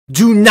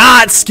Do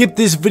not skip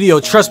this video.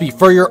 Trust me,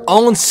 for your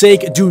own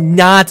sake, do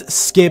not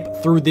skip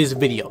through this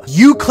video.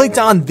 You clicked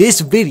on this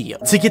video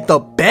to get the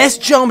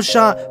best jump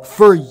shot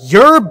for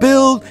your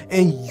build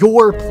and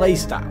your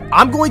playstyle.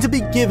 I'm going to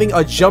be giving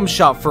a jump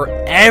shot for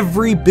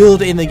every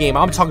build in the game.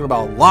 I'm talking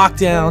about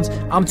lockdowns,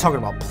 I'm talking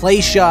about play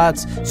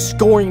shots,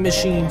 scoring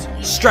machines,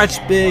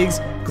 stretch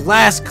bigs,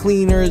 glass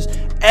cleaners,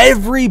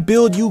 every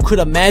build you could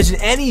imagine,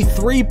 any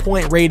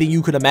 3-point rating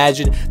you could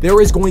imagine.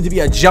 There is going to be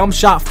a jump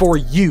shot for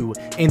you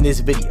in this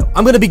video.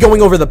 I'm going to be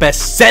going over the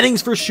best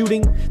settings for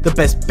shooting, the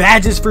best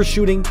badges for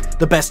shooting,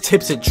 the best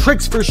tips and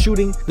tricks for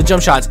shooting, the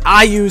jump shots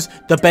I use,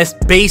 the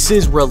best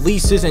bases,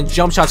 releases, and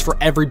jump shots for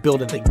every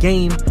build in the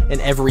game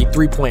and every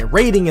 3-point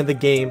rating in the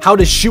game, how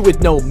to shoot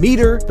with no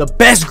meter, the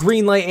best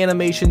green light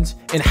animations,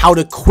 and how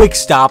to quick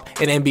stop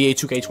in NBA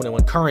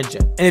 2K21 current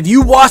gen. And if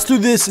you watch through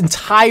this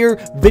entire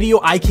video,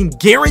 I can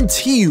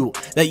guarantee you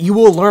that you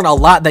will learn a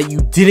lot that you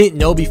didn't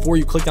know before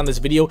you clicked on this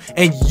video,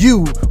 and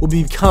you will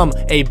become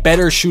a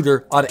better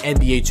shooter on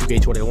NBA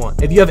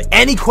 2K21. If you have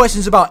any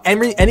questions about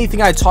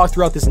anything I talked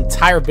throughout this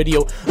entire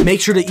video,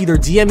 make sure to either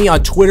DM me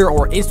on Twitter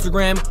or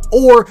Instagram,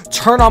 or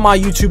turn on my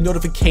YouTube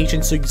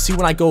notifications so you can see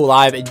when I go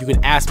live and you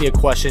can ask me a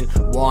question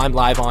while I'm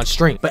live on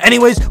stream. But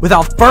anyways,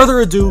 without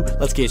further ado,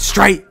 let's get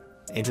straight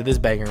into this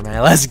banger,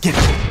 man. Let's get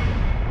it.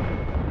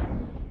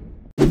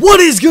 What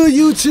is good,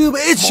 YouTube?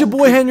 It's your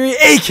boy Henry,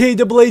 aka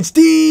DoubleH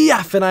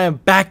DF, and I am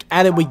back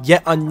at it with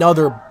yet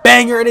another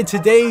banger. And in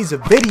today's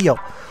video,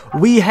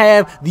 we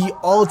have the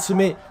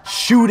ultimate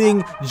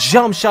shooting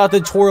jump shot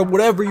tutorial,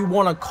 whatever you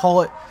want to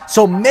call it.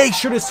 So make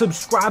sure to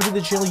subscribe to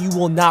the channel. You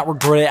will not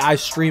regret it. I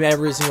stream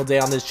every single day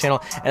on this channel,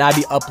 and I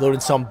be uploading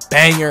some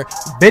banger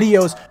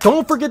videos.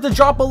 Don't forget to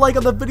drop a like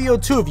on the video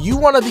too. If you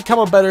want to become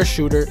a better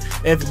shooter,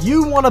 if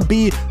you want to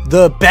be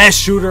the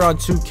best shooter on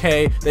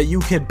 2K that you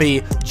can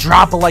be,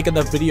 drop a like on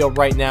the video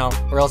right now,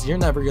 or else you're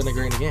never gonna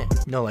green again.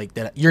 No, like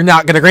that. You're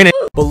not gonna green it.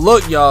 But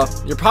look, y'all,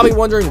 you're probably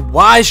wondering,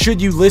 why should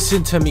you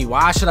listen to me?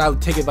 Why should I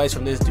take advice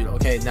from this dude?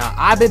 Okay, now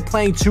I've been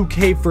playing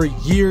 2K for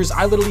years.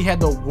 I literally had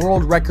the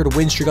world record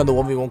win streak on the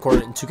 1v1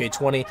 court in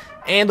 2K20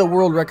 and the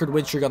world record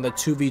win streak on the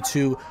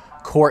 2v2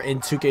 court in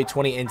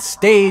 2K20 and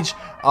stage.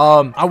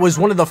 I was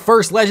one of the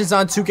first legends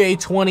on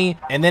 2K20,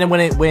 and then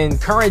when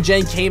current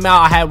gen came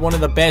out, I had one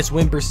of the best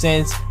win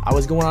percents. I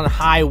was going on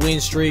high win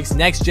streaks.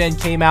 Next gen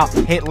came out,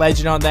 hit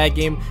legend on that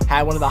game,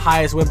 had one of the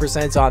highest win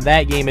percents on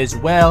that game as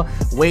well.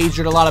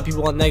 Wagered a lot of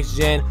people on next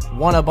gen,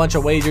 won a bunch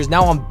of wagers.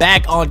 Now I'm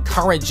back on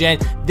current gen.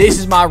 This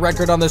is my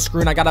record on the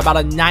screen. I got about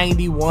a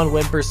 91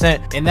 win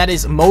percent, and that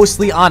is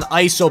mostly on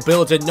ISO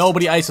builds, and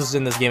nobody ISOs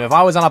in this game. If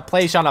I was on a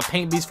play shot on a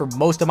paint beast for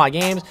most of my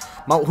games,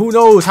 who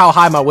knows how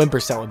high my win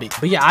percent would be.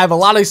 But yeah, I have a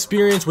lot of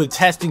experience with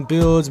testing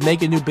builds,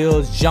 making new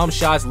builds, jump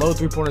shots, low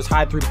 3-pointers,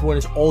 high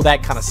 3-pointers, all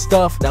that kind of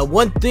stuff. Now,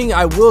 one thing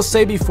I will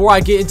say before I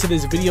get into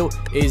this video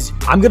is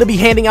I'm gonna be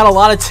handing out a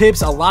lot of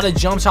tips, a lot of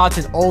jump shots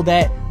and all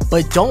that,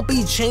 but don't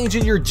be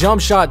changing your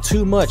jump shot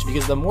too much,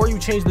 because the more you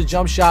change the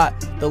jump shot,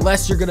 the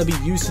less you're gonna be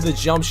used to the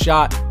jump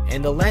shot,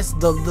 and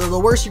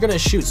the worse you're gonna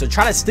shoot. So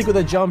try to stick with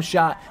a jump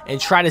shot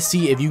and try to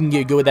see if you can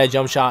get good with that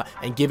jump shot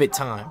and give it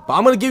time. But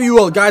I'm gonna give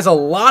you guys a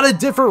lot of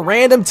different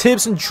random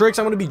tips and tricks.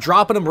 I'm gonna be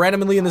dropping them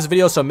randomly in this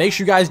video, so make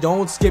sure you guys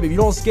don't skip. If you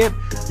don't skip,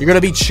 you're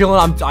gonna be chilling.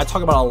 I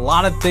talk about a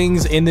lot of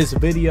things in this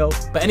video.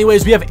 But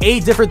anyways, we have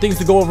 8 different things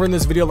to go over in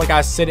this video, like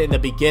I said in the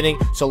beginning.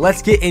 So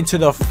let's get into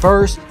the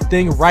first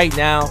thing right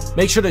now.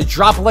 Make sure to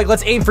drop a like.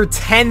 Let's aim for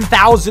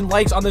 10,000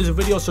 likes on this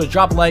video, so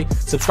drop a like,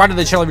 subscribe to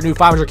the channel if you're new.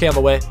 500K on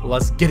the way.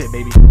 Let's get it,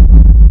 baby.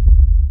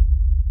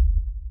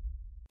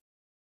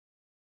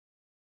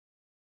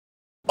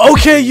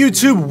 Okay,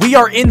 YouTube, we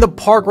are in the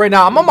park right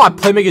now. I'm on my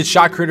playmaking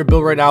shot creator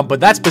build right now, but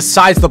that's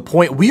besides the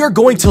point. We are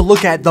going to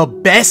look at the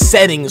best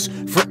settings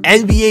for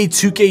NBA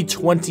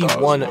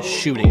 2K21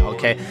 shooting,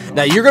 okay?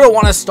 Now, you're going to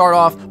want to start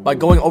off by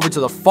going over to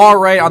the far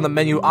right on the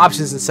menu,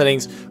 options and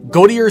settings.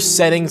 Go to your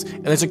settings,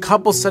 and there's a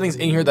couple settings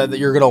in here that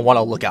you're going to want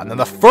to look at. Now,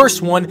 the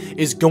first one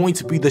is going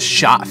to be the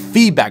shot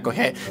feedback,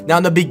 okay? Now,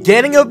 in the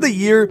beginning of the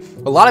year,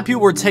 a lot of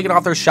people were taking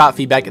off their shot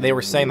feedback, and they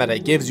were saying that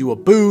it gives you a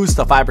boost,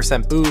 a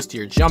 5% boost to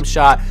your jump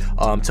shot,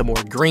 to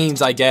more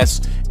greens, I guess,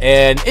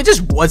 and it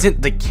just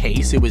wasn't the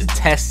case. It was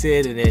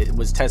tested, and it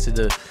was tested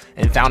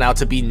and found out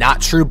to be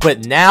not true.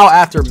 But now,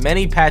 after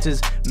many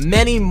patches,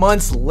 many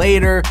months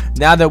later,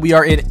 now that we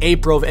are in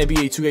April of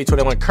NBA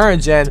 2K21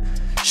 current gen,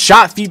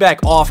 shot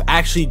feedback off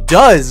actually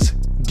does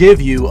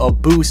give you a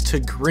boost to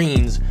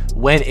greens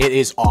when it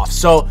is off.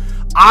 So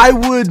I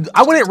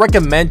wouldn't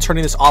recommend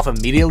turning this off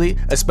immediately,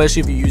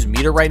 especially if you use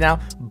meter right now.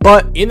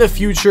 But in the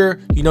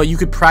future, you know, you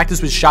could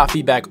practice with shot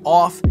feedback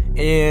off,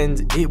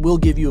 and it will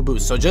give you a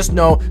boost. So just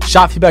know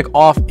shot feedback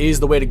off is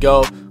the way to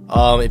go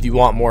if you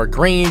want more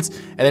greens.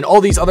 And then all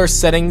these other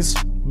settings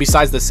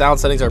besides the sound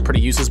settings are pretty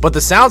useless, but the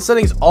sound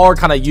settings are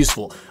kind of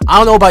useful. I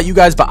don't know about you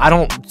guys, but I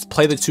don't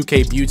play the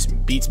 2K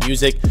beats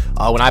music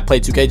when I play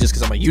 2K, just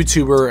because I'm a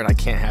YouTuber and I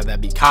can't have that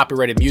be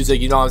copyrighted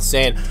music, you know what I'm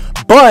saying?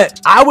 But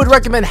I would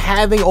recommend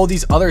having all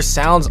these other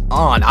sounds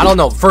on. I don't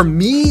know, for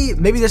me,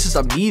 maybe this is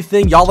a me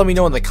thing. Y'all let me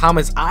know in the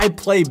comments. I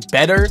play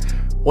better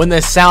when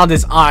the sound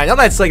is on. I know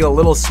that's like a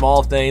little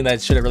small thing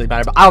that shouldn't really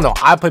matter, but I don't know.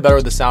 I play better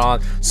with the sound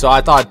on, so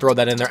I thought I'd throw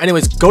that in there.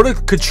 Anyways, go to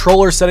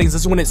controller settings.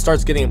 This is when it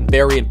starts getting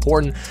very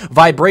important.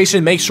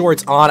 Vibration, make sure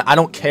it's on. I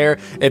don't care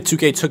if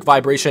 2K took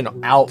vibration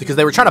out because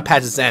they were trying to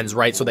patch its ends,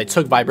 right? So they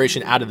took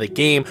vibration out of the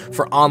game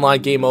for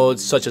online game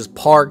modes such as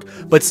Park,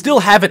 but still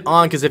have it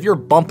on because if you're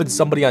bumping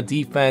somebody on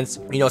defense,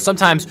 you know,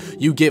 sometimes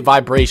you get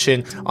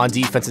vibration on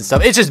defense and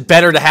stuff. It's just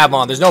better to have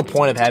on. There's no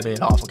point of having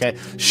it off, okay?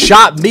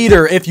 Shot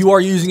meter, if you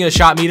are using a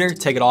shot meter,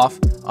 take it off.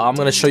 I'm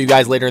going to show you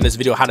guys later in this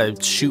video how to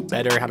shoot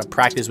better, how to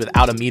practice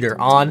without a meter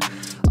on.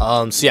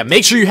 So yeah,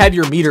 make sure you have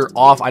your meter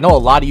off. I know a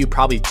lot of you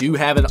probably do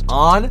have it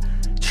on.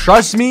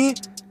 Trust me,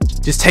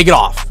 just take it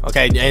off,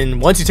 okay?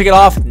 And once you take it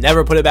off,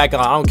 never put it back on.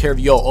 I don't care if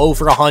you go 0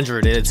 for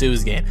 100 in a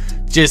 2's game.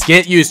 Just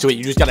get used to it.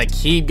 You just got to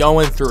keep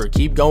going through it.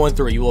 Keep going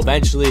through it. You will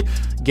eventually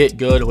get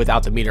good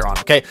without the meter on,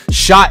 okay?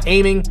 Shot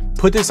aiming,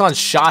 put this on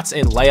shots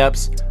and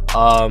layups.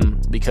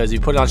 Because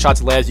you put it on shots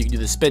and layups, you can do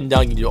the spin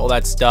dunk, you can do all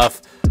that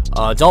stuff.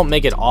 Don't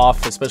make it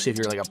off, especially if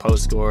you're like a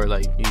post scorer.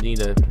 Like, you need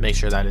to make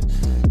sure that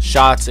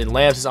shots and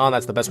layups is on.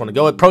 That's the best one to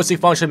go with. Pro stick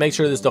function, make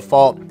sure this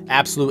default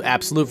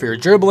absolute for your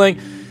dribbling,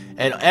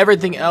 and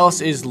everything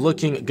else is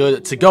looking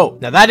good to go.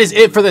 Now that is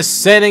it for the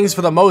settings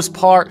for the most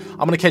part. I'm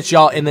gonna catch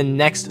y'all in the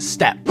next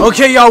step.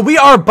 Okay, y'all, we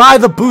are by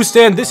the boost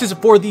stand. This is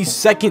for the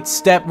second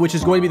step, which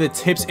is going to be the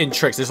tips and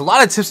tricks. There's a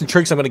lot of tips and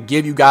tricks I'm gonna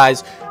give you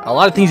guys, a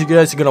lot of things you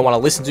guys are gonna want to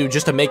listen to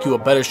just to make you a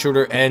better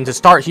shooter. And to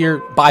start here,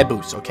 buy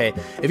boost, okay?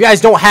 If you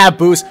guys don't have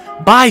boost,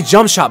 buy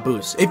jump shot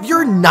boost. If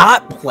you're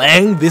not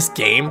playing this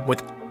game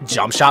with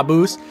jump shot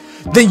boost,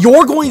 then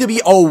you're going to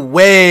be a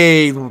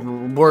way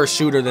worse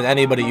shooter than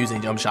anybody using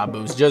jump shot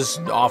boost just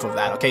off of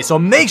that, okay? So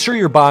make sure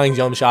you're buying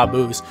jump shot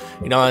boost.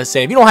 You know what I'm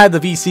saying? If you don't have the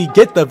VC,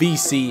 get the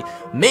VC.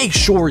 Make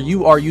sure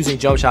you are using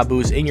jump shot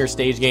boost in your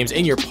stage games,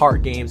 in your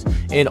park games,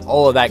 in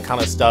all of that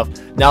kind of stuff.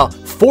 Now,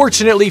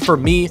 fortunately for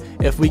me,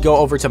 if we go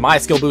over to my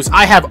skill boost,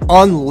 I have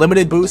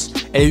unlimited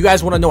boost. And if you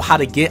guys want to know how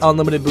to get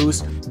unlimited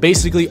boost,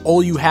 basically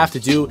all you have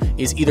to do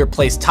is either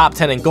place top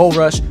 10 in Gold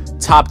Rush,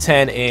 top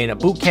 10 in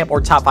boot camp,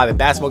 or top 5 in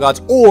basketball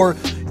gods, or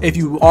if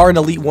you are an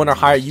elite 1 or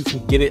higher, you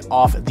can get it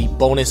off the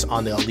bonus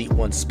on the elite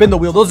 1 spin the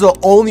wheel. Those are the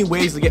only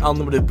ways to get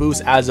unlimited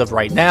boost as of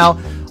right now.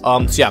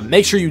 So yeah,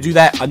 make sure you do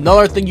that.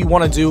 Another thing you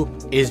want to do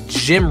is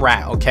Gym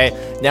Rat,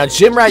 okay? Now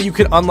Gym Rat you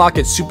can unlock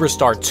at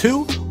Superstar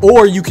 2,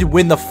 or you can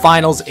win the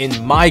finals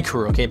in My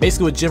Crew, okay?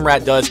 Basically what Gym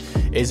Rat does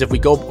is if we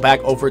go back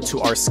over to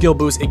our skill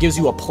boost, it gives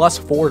you a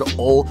 +4 to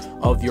all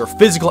of your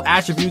physical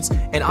attributes.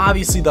 And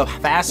obviously the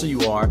faster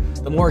you are,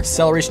 the more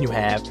acceleration you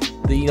have,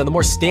 the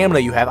more stamina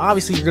you have,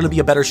 obviously you're going to be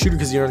a better shooter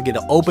because you're going to get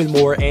to open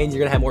more and you're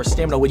going to have more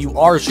stamina when you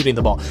are shooting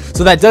the ball.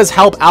 So that does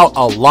help out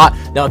a lot.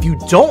 Now if you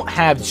don't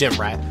have Gym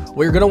Rat,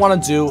 what you're going to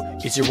want to do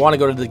is you want to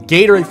go to the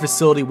Gatorade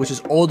facility, which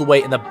is all the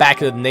way in the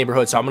back of the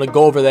neighborhood. So I'm going to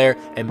go over there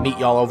and meet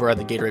y'all over at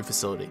the Gatorade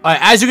facility. All right,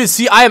 as you can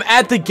see, I am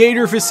at the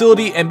Gator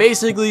facility, and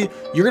basically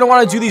you're going to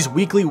want to do these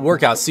weekly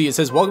workouts. See, it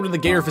says welcome to the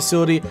Gator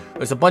facility.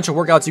 There's a bunch of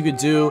workouts you can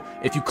do.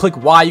 If you click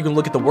Y, you can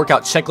look at the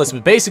workout checklist.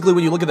 But basically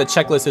when you look at the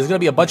checklist, there's going to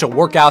be a bunch of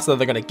workouts that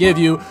they're going to give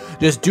you.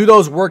 Just do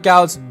those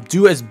workouts,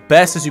 do as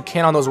best as you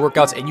can on those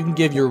workouts, and you can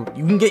get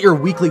your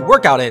weekly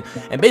workout in.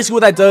 And basically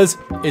what that does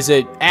is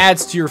it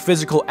adds to your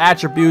physical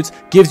attributes,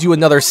 gives you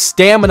another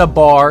stamina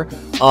bar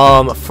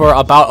for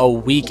about a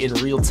week in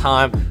real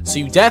time. So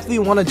you definitely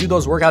want to do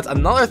those workouts.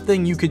 Another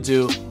thing you could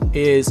do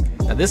is,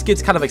 now this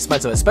gets kind of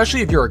expensive,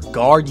 especially if you're a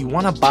guard, you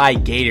want to buy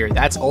Gator.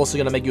 That's also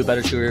going to make you a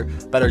better shooter,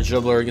 better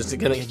dribbler. It's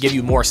going to give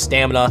you more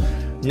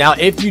stamina. Now,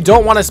 if you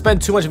don't want to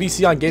spend too much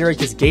VC on Gatorade,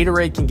 because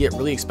Gatorade can get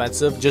really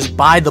expensive, just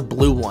buy the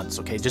blue ones,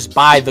 okay? Just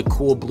buy the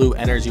cool blue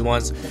energy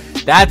ones.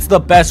 That's the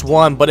best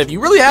one. But if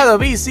you really have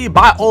a VC,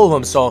 buy all of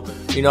them. So,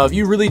 you know, if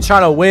you really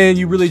try to win,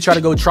 you really try to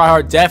go try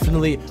hard,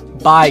 definitely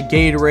buy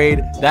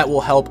Gatorade. That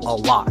will help a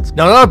lot.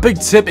 Now, another big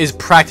tip is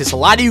practice. A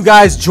lot of you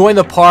guys join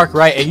the park,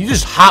 right? And you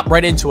just hop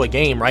right into a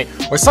game, right?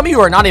 Or some of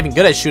you are not even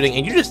good at shooting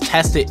and you just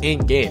test it in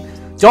game.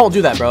 Don't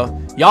do that, bro.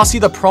 Y'all see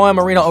the Pro-Am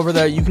arena over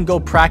there? You can go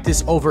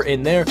practice over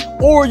in there,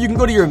 or you can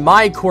go to your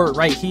My Court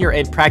right here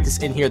and practice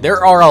in here.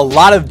 There are a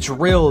lot of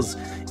drills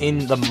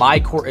in the My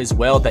Court as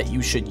well that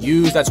you should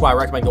use. That's why I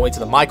recommend going to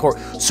the My Court.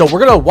 So we're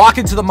gonna walk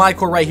into the My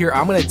Court right here.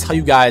 I'm gonna tell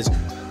you guys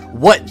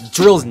what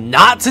drills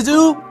not to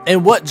do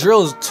and what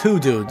drills to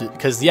do,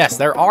 because yes,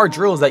 there are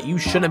drills that you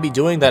shouldn't be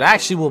doing that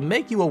actually will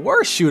make you a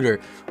worse shooter,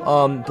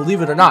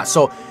 believe it or not.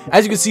 So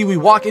as you can see, we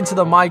walk into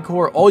the My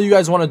Court. All you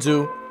guys want to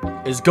do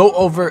is go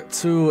over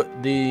to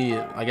the,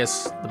 I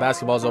guess the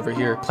basketball's over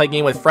here, play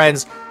game with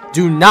friends.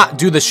 Do not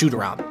do the shoot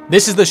around.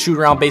 This is the shoot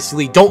around.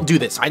 Basically, don't do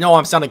this. I know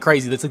I'm sounding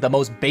crazy. That's like the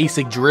most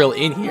basic drill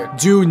in here.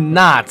 Do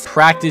not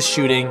practice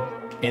shooting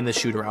in the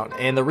shoot around.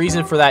 And the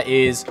reason for that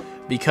is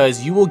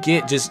because you will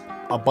get just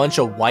a bunch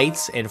of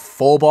whites and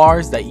full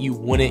bars that you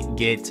wouldn't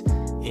get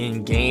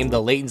in game.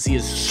 The latency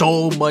is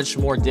so much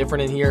more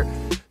different in here.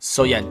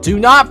 So yeah, do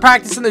not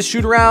practice in the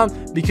shoot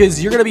around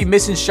because you're gonna be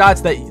missing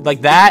shots that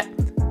like that.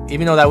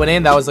 Even though that went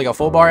in, that was like a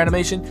full bar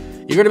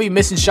animation. You're you're going to be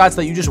missing shots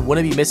that you just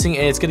wouldn't be missing,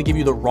 and it's going to give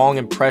you the wrong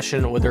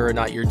impression whether or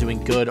not you're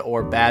doing good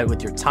or bad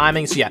with your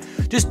timing. So yeah,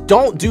 just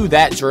don't do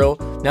that drill.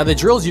 Now the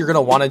drills you're going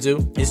to want to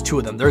do is 2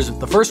 of them.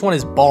 The first one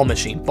is ball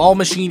machine. Ball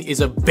machine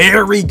is a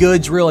very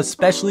good drill,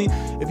 especially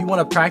if you want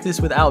to practice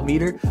without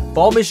meter.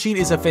 Ball machine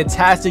is a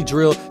fantastic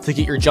drill to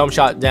get your jump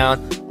shot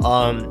down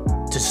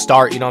to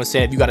start. You know what I'm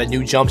saying? If you got a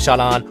new jump shot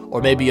on,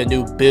 or maybe a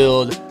new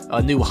build,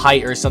 a new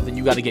height or something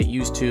you got to get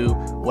used to,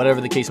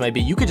 whatever the case might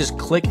be, you could just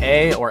click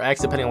A or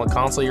X depending on what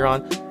console you're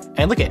on,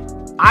 and look at,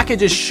 I could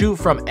just shoot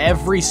from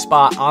every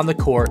spot on the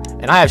court.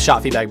 And I have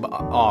shot feedback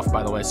off,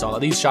 by the way, so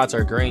these shots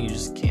are green, you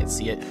just can't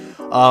see it.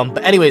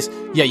 But anyways,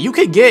 yeah, you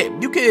could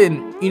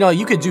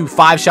do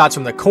 5 shots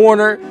from the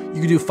corner,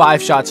 you could do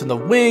 5 shots from the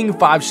wing,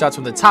 5 shots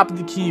from the top of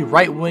the key,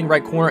 right wing,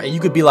 right corner, and you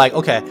could be like,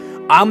 okay,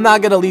 I'm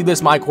not gonna leave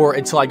this my court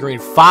until I green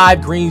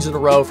 5 greens in a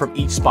row from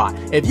each spot.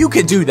 If you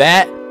could do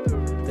that,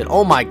 then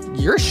oh my,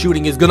 your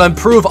shooting is gonna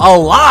improve a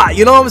lot.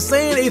 You know what I'm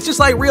saying? It's just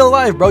like real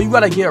life, bro. You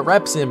gotta get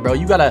reps in, bro.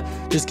 You gotta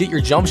just get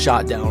your jump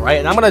shot down, right?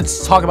 And I'm gonna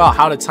talk about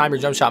how to time your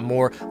jump shot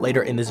more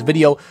later in this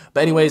video.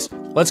 But anyways,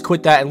 let's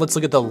quit that and let's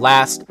look at the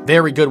last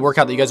very good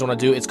workout that you guys want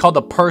to do. It's called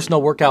the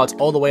personal workout.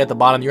 It's all the way at the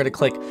bottom. You're gonna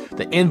click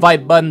the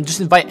invite button.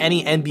 Just invite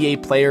any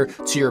NBA player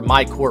to your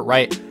my court,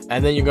 right?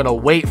 And then you're gonna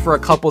wait for a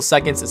couple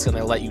seconds. It's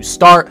gonna let you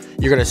start.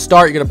 You're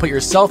gonna put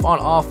yourself on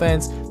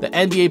offense, the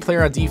NBA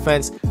player on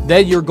defense.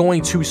 Then you're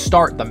going to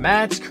start the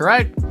match,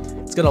 correct?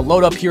 It's gonna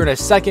load up here in a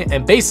second,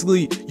 and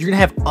basically you're gonna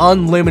have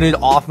unlimited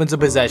offensive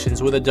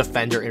possessions with a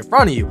defender in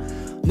front of you.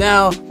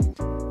 Now,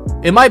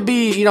 it might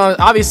be, you know,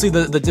 obviously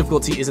the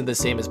difficulty isn't the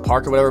same as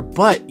park or whatever,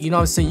 but you know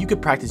what I'm saying, you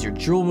could practice your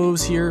drill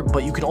moves here,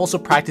 but you can also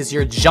practice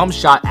your jump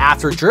shot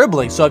after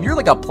dribbling. So if you're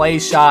like a play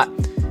shot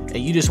and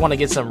you just want to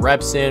get some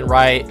reps in,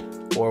 right,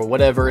 or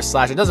whatever,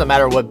 slash, it doesn't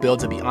matter what build,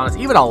 to be honest,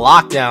 even a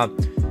lockdown,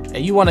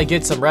 and you want to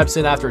get some reps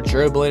in after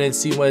dribbling and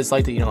see what it's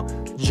like to, you know,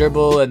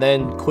 dribble and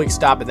then quick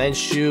stop and then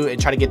shoot and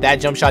try to get that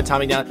jump shot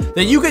timing down,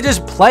 then you could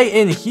just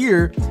play in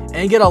here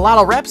and get a lot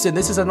of reps in.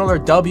 This is another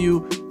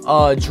W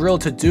drill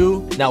to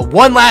do. Now,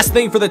 one last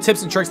thing for the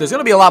tips and tricks. There's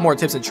gonna be a lot more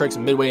tips and tricks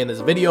midway in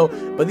this video,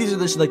 but these are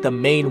just like the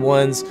main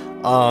ones.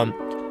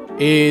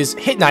 Is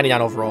hit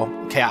 99 overall.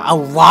 Okay, a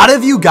lot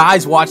of you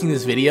guys watching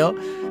this video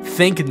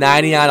think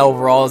 99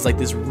 overall is like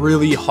this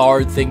really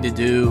hard thing to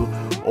do,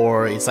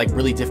 or it's like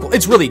really difficult.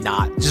 It's really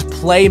not. Just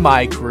play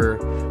my career.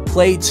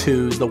 Play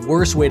 2s. The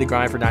worst way to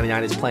grind for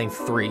 99 is playing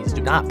 3s.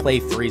 Do not play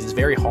 3s. It's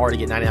very hard to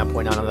get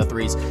 99.9 on the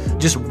 3s.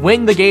 Just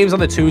win the games on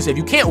the 2s. If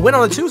you can't win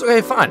on the 2s,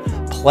 okay, fine.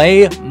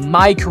 Play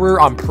my career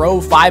on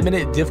pro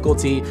 5-minute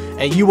difficulty,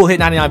 and you will hit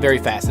 99 very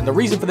fast. And the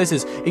reason for this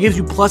is it gives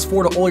you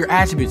 +4 to all your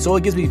attributes. So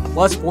it gives me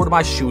 +4 to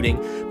my shooting,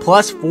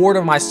 +4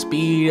 to my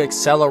speed,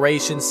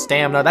 acceleration,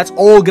 stamina. That's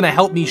all gonna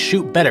help me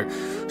shoot better.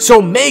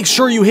 So make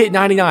sure you hit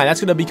 99.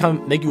 That's gonna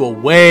make you a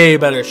way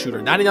better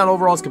shooter. 99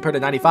 overalls compared to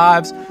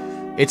 95s.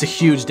 It's a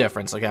huge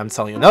difference, okay, I'm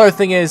telling you. Another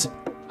thing is,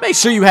 make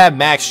sure you have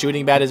max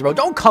shooting badges, bro.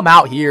 Don't come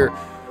out here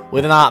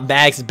with not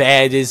max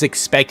badges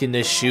expecting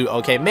to shoot,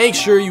 okay? Make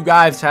sure you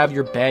guys have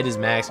your badges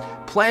max.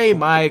 Play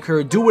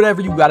Micro, do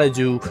whatever you gotta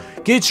do.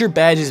 Get your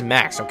badges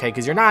max, okay?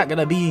 Because you're not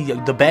gonna be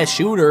the best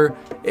shooter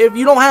if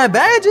you don't have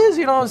badges,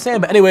 you know what I'm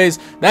saying? But anyways,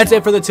 that's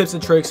it for the tips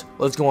and tricks.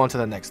 Let's go on to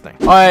the next thing.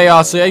 All right,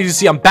 y'all, so as you can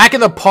see, I'm back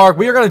in the park.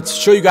 We are gonna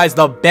show you guys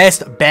the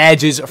best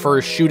badges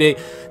for shooting.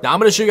 Now, I'm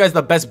gonna show you guys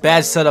the best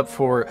badge setup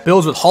for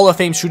builds with Hall of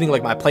Fame shooting,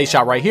 like my play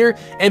shot right here,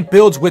 and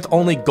builds with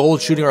only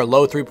gold shooting or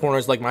low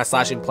 3-pointers, like my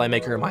slashing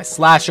playmaker and my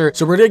slasher.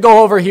 So we're gonna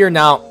go over here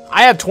now.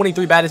 I have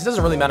 23 badges. It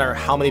doesn't really matter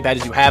how many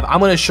badges you have. I'm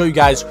gonna show you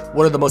guys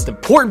what are the most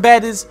important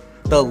badges,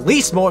 the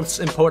least most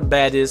important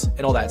badges,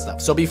 and all that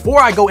stuff. So before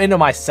I go into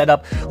my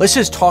setup, let's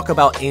just talk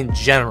about in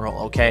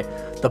general, okay?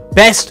 The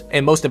best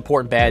and most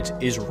important badge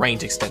is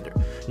range extender.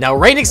 Now,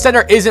 range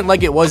extender isn't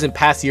like it was in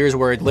past years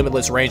where it's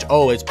limitless range.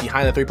 Oh, it's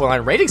behind the 3-point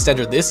line. Range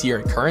extender this year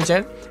in current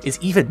gen is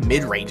even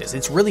mid ranges.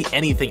 It's really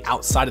anything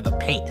outside of the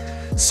paint.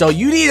 So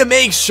you need to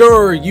make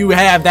sure you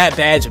have that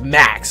badge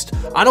maxed.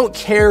 I don't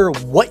care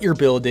what your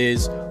build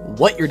is,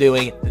 what you're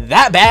doing,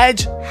 that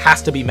badge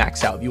has to be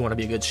maxed out if you want to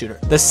be a good shooter.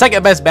 The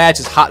second best badge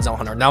is Hot Zone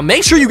Hunter. Now,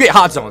 make sure you get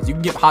hot zones. You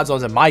can get hot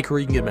zones in my career,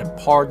 you can get them in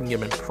park, you can get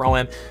them in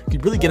pro-am. You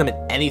can really get them in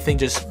anything.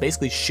 Just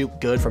basically shoot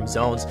good from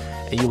zones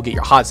and you will get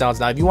your hot zones.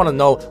 Now, if you want to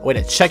know a way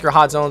to check your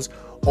hot zones,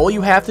 all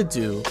you have to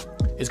do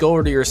is go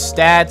over to your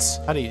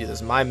stats. How do you do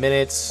this? My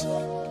minutes.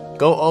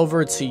 Go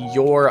over to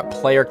your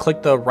player,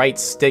 click the right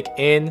stick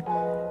in,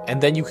 and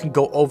then you can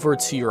go over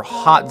to your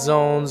hot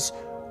zones,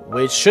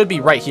 which should be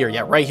right here.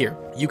 Yeah, right here.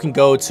 You can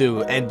go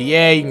to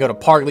NBA, you can go to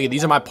Park League.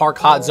 These are my park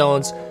hot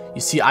zones.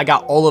 You see, I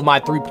got all of my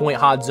 3-point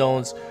hot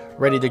zones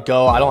ready to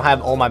go. I don't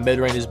have all my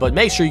mid-ranges, but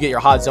make sure you get your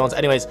hot zones.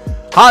 Anyways,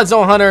 Hot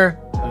Zone Hunter,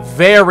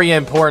 very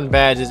important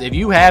badges. If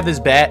you have this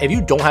badge, if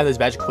you don't have this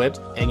badge equipped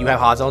and you have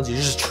hot zones, you're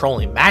just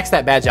trolling. Max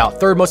that badge out.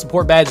 Third most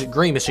important badge,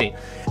 Green Machine.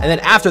 And then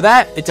after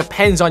that, it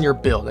depends on your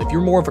build. If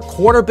you're more of a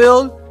corner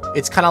build,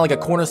 it's kind of like a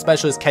corner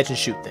specialist catch and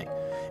shoot thing.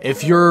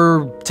 If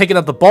you're taking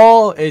up the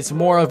ball, it's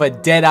more of a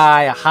dead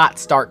eye, a hot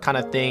start kind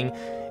of thing.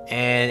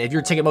 And if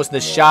you're taking most of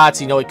the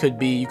shots, you know, it could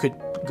be, you could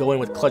go in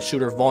with clutch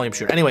shooter, volume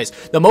shooter. Anyways,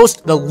 the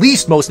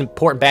least most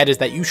important badges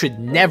that you should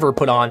never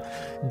put on: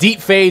 deep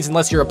fades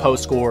unless you're a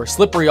post scorer,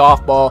 slippery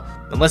off ball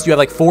unless you have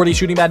like 40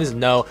 shooting badges,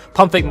 no.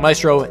 Pump fake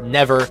maestro,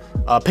 never.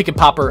 Pick and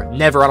popper,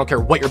 never. I don't care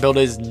what your build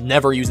is,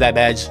 never use that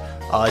badge.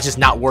 It's just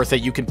not worth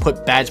it. You can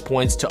put badge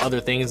points to other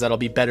things that'll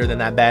be better than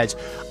that badge.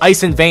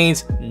 Ice and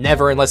veins,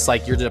 never, unless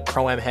like you're just a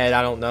pro-am head.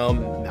 I don't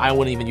know, I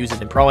wouldn't even use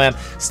it in pro-am.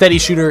 Steady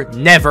shooter,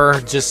 never.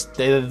 Just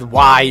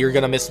why? You're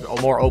gonna miss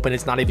more open.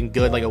 It's not even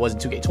good like it was in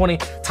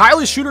 2K20.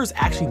 Tireless shooter is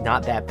actually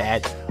not that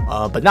bad,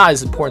 but not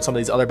as important as some of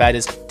these other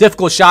badges.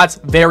 Difficult shots,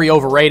 very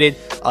overrated.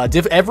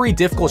 Every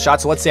difficult shot,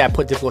 so let's say I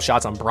put difficult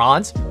shots on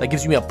bronze, that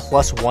gives me a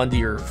 +1 to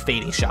your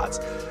fading shots.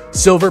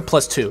 Silver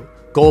 +2,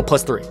 gold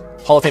 +3,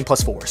 Hall of Fame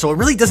 +4. So it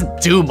really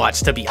doesn't do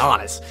much, to be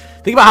honest.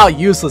 Think about how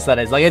useless that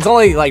is. Like, it's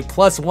only like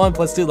 +1,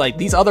 +2. Like,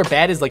 these other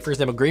badges, like for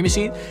example Green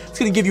Machine, it's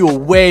gonna give you a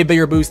way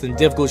bigger boost than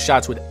difficult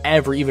shots would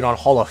ever, even on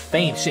Hall of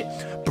Fame. Shit,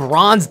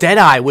 bronze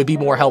Deadeye would be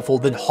more helpful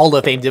than Hall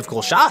of Fame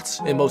difficult shots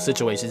in most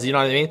situations. You know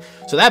what I mean?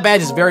 So that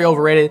badge is very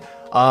overrated.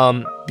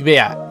 But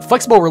yeah,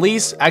 flexible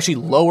release actually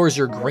lowers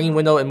your green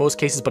window in most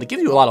cases, but it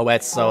gives you a lot of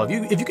wets. So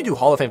if you can do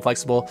Hall of Fame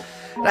flexible,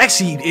 it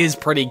actually is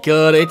pretty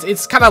good.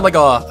 It's kind of like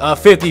a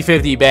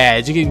 50-50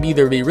 badge. You can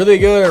either be really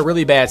good or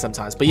really bad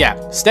sometimes. But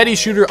yeah, steady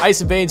shooter, ice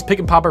and veins, pick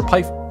and popper,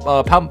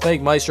 pump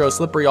fake maestro,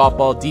 slippery off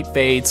ball, deep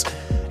fades,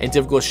 and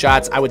difficult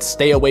shots, I would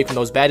stay away from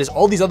those badges.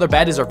 All these other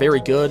badges are very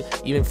good.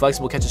 Even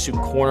flexible catch and shoot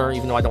and corner,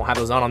 even though I don't have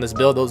those on this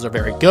build, those are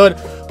very good.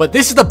 But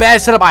this is the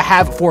badge setup I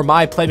have for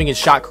my playmaking and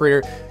shot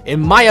creator.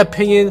 In my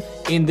opinion,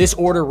 in this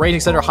order: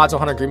 Raging Extender, Hot Zone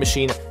Hunter, Green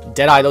Machine,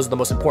 Deadeye. Those are the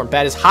most important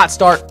badges. Hot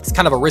Start, it's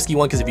kind of a risky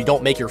one because if you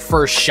don't make your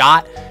first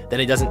shot, then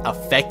it doesn't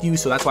affect you.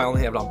 So that's why I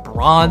only have it on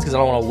bronze, because I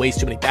don't want to waste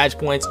too many badge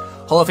points.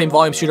 Hall of Fame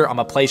volume shooter, I'm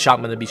a play shot.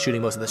 I'm going to be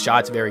shooting most of the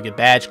shots. Very good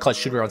badge. Clutch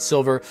shooter on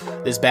silver.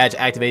 This badge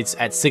activates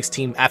at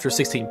 16 after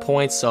 16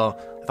 points. So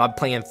if I'm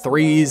playing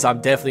threes,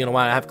 I'm definitely going to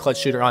want to have clutch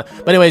shooter on.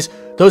 But anyways,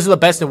 those are the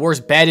best and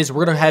worst badges.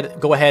 We're going to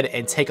go ahead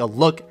and take a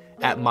look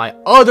at my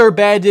other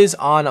badges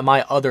on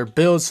my other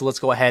builds. So let's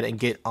go ahead and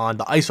get on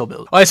the ISO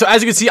build. All right, so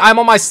as you can see, I'm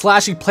on my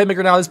slashing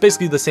playmaker now. It's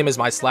basically the same as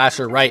my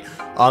slasher, right?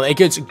 It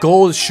gets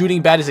gold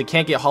shooting badges. It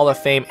can't get Hall of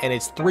Fame, and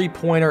its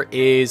three-pointer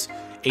is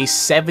a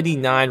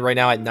 79 right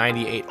now at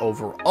 98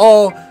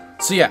 overall.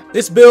 So yeah,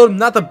 this build,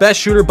 not the best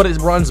shooter, but it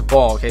runs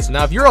ball. Okay, so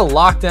now if you're a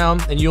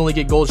lockdown and you only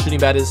get gold shooting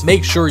badges,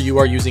 make sure you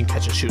are using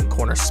catch and shoot and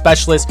corner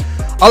specialist.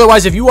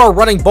 Otherwise, if you are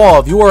running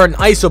ball, if you are an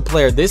ISO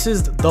player, this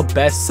is the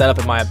best setup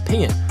in my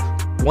opinion.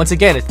 Once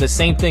again, it's the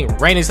same thing.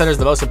 Raining Center is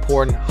the most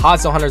important. Hot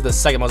Zone Hunter is the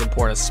second most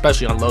important,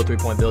 especially on low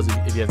three-point builds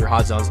if you have your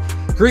hot zones.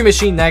 Green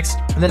Machine next,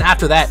 and then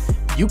after that,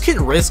 you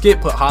can risk it,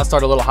 put Hot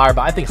Start a little higher,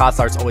 but I think Hot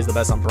Start's always the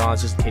best on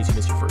bronze, just in case you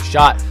miss your first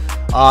shot.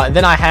 And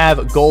then I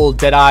have gold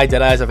Deadeye.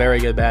 Deadeye is a very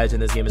good badge in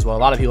this game as well. A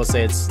lot of people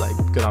say it's like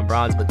good on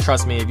bronze, but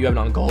trust me, if you have it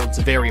on gold, it's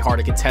very hard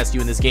to contest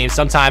you in this game.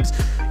 Sometimes,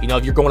 you know,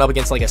 if you're going up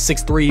against like a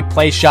 6'3"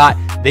 play shot,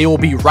 they will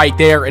be right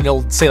there and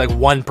it'll say like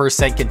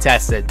 1%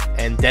 contested.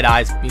 And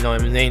Deadeye's, you know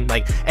what I mean?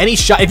 Like any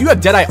shot, if you have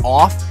Deadeye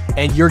off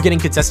and you're getting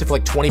contested for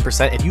like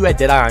 20%, if you had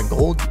Deadeye on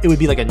gold, it would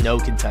be like a no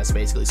contest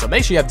basically. So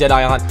make sure you have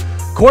Deadeye on.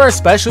 Corner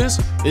Specialist,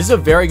 this is a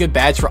very good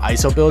badge for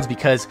ISO builds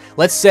because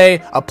let's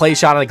say a play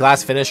shot on a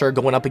glass finisher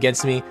going up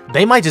against me,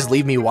 they might just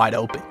leave me wide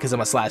open because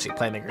I'm a slashing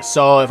playmaker.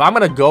 So if I'm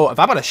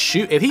gonna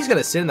shoot, if he's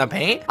gonna sit in the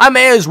paint, I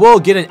may as well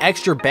get an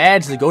extra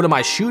badge to go to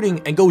my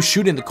shooting and go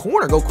shoot in the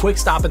corner, go quick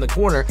stop in the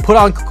corner, put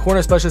on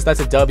Corner Specialist,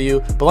 that's a W.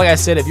 But like I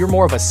said, if you're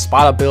more of a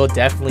spot up build,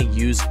 definitely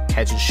use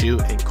catch and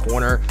shoot and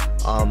corner.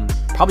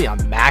 Probably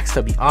on max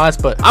to be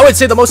honest, but I would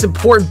say the most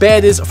important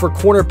badges for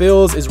corner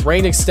builds is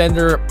Range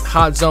Extender,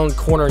 Hot Zone,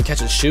 Corner, and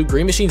Catch and Shoot.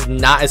 Green Machine's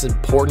not as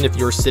important if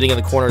you're sitting in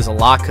the corner as a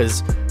lot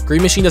because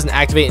Green Machine doesn't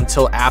activate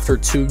until after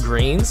 2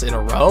 greens in a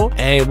row.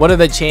 And what are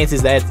the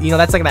chances that, you know,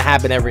 that's not gonna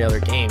happen every other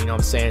game, you know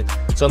what I'm saying?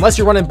 So unless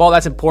you're running ball,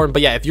 that's important.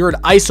 But yeah, if you're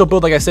an ISO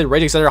build, like I said,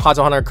 Rage Extender, Hot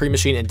Zone Hunter, Green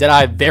Machine, and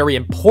Deadeye, very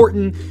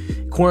important.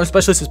 Corner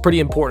Specialist is pretty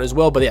important as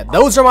well. But yeah,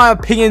 those are my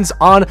opinions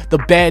on the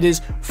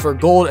badges for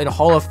gold and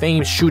Hall of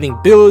Fame shooting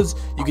builds.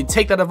 You can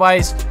take that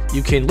advice,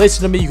 you can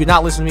listen to me, you can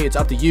not listen to me, it's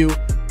up to you.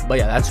 But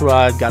yeah, that's what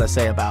I've got to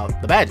say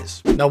about the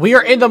badges. Now we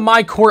are into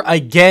my court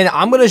again.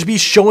 I'm going to be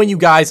showing you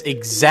guys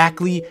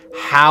exactly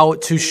how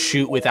to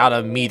shoot without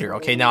a meter.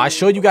 Okay, now I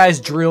showed you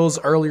guys drills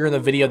earlier in the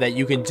video that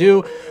you can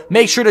do.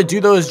 Make sure to do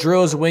those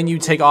drills when you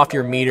take off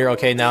your meter.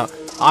 Okay, now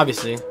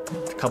obviously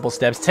a couple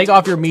steps. Take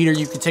off your meter.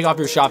 You can take off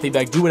your shot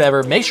feedback, do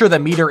whatever. Make sure the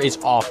meter is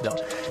off though.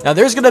 Now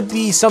there's going to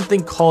be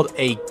something called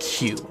a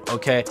cue.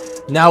 Okay,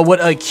 now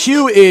what a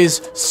cue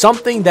is,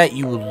 something that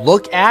you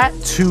look at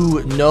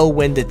to know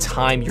when to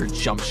time your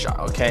jump shot.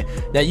 Okay,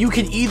 now you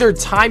can either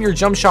time your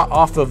jump shot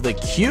off of the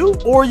cue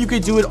or you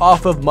could do it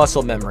off of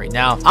muscle memory.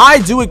 Now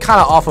I do it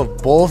kind of off of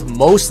both,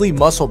 mostly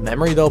muscle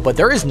memory though, but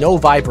there is no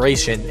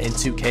vibration in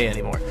 2K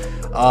anymore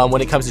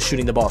when it comes to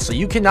shooting the ball. So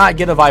you cannot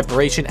get a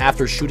vibration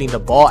after shooting the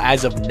ball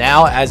as of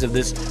now, as of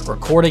this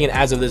recording and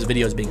as of this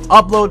video is being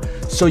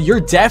uploaded. So you're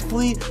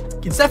definitely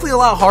it's definitely a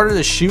lot harder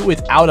to shoot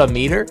without a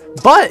meter,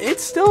 but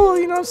it's still,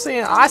 you know what I'm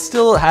saying, I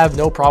still have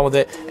no problem with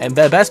it, and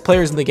the best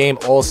players in the game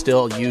all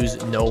still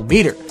use no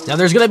meter. Now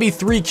there's gonna be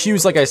 3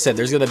 cues, like I said.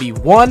 There's gonna be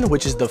 1,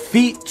 which is the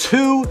feet,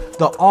 2,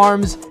 the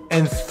arms,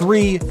 and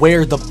 3,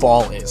 where the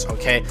ball is,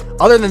 okay?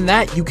 Other than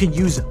that, you can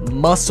use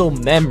muscle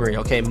memory,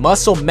 okay?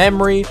 Muscle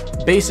memory,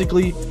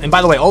 basically, and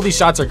by the way, all these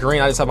shots are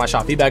green. I just have my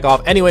shot feedback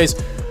off. Anyways,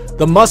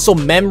 the muscle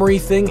memory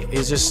thing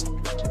is just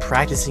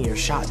practicing your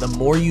shot. The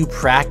more you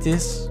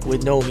practice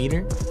with no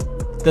meter,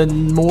 the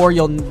more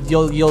you'll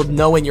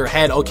know in your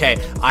head, okay,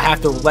 I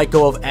have to let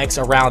go of X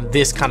around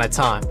this kind of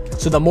time.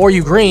 So the more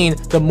you green,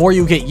 the more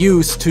you get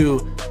used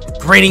to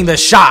greening the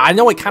shot. I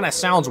know it kind of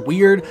sounds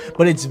weird,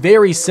 but it's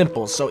very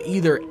simple. So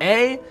either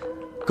A,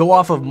 go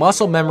off of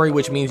muscle memory,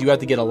 which means you have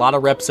to get a lot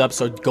of reps up,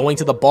 so going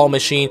to the ball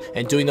machine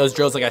and doing those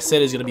drills, like I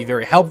said, is going to be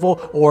very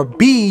helpful. Or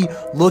B,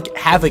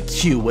 have a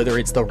cue, whether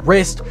it's the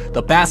wrist,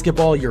 the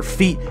basketball, your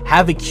feet,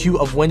 have a cue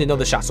of when to know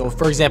the shot. So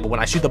for example, when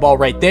I shoot the ball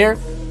right there,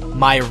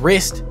 my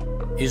wrist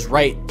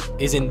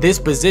is in this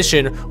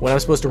position when I'm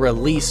supposed to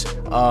release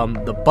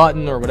the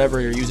button or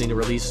whatever you're using to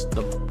release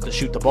to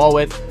shoot the ball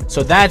with.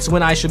 So that's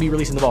when I should be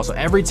releasing the ball. So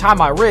every time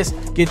my wrist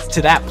gets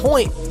to that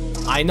point,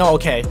 I know,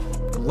 okay,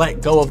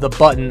 let go of the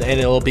button and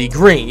it'll be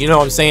green. You know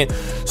what I'm saying?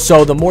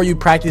 So the more you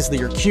practice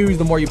your cues,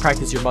 the more you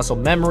practice your muscle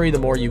memory, the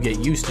more you get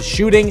used to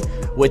shooting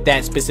with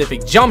that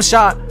specific jump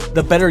shot,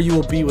 the better you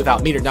will be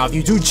without meter. Now if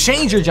you do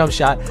change your jump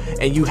shot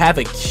and you have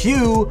a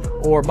cue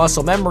or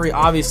muscle memory,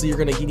 obviously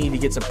you need to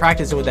get some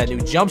practice with that new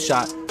jump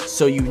shot,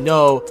 so you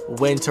know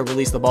when to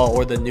release the ball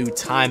or the new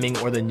timing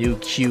or the new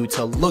cue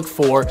to look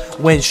for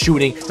when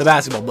shooting the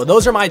basketball. But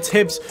those are my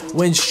tips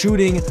when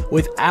shooting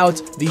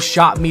without the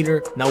shot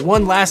meter. Now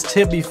one last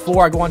tip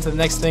before I go on to the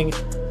next thing: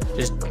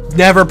 just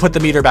never put the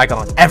meter back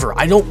on, ever.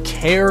 I don't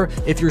care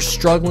if you're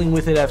struggling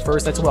with it at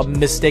first. That's what a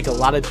mistake a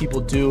lot of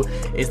people do,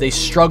 is they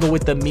struggle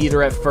with the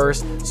meter at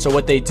first. So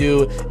what they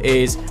do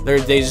is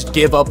they just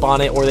give up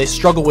on it, or they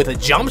struggle with a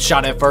jump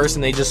shot at first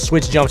and they just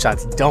switch jump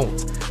shots. Don't.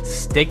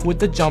 Stick with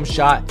the jump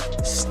shot,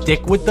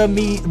 stick with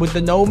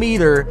the no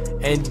meter,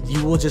 and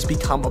you will just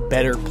become a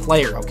better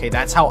player. Okay,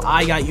 that's how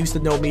I got used to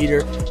no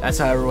meter. That's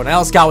how everyone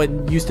else got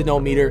used to no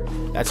meter.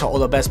 That's how all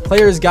the best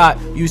players got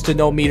used to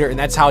no meter, and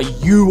that's how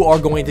you are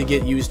going to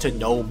get used to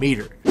no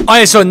meter.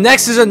 Alright, so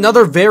next is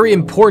another very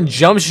important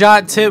jump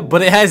shot tip,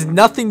 but it has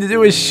nothing to do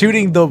with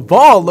shooting the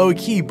ball,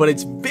 low-key, but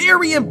it's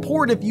very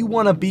important if you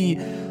want to be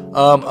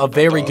a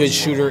very good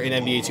shooter in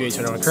NBA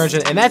 2K21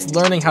 current, and that's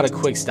learning how to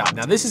quick stop.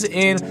 Now this is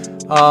in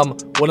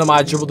one of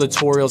my dribble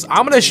tutorials.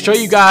 I'm going to show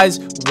you guys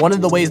one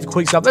of the ways to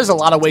quick stop. There's a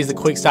lot of ways to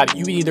quick stop.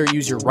 You can either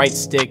use your right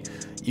stick,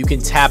 you can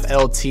tap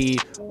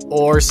LT,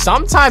 or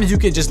sometimes you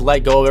could just let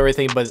go of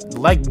everything, but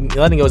letting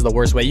go is the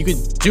worst way. You could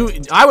do,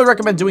 I would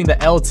recommend doing the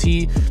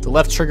LT, the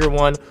left trigger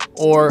one,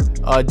 or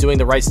doing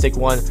the right stick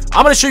one.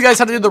 I'm going to show you guys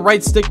how to do the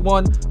right stick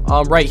one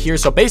right here.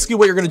 So basically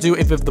what you're going to do,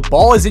 if the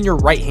ball is in your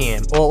right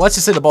hand, well, let's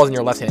just say the ball is in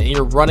your left hand and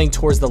you're running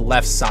towards the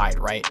left side,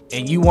 right?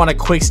 And you want to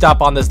quick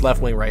stop on this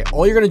left wing, right?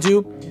 All you're going to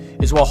do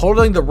is, while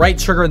holding the right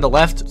trigger and the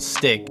left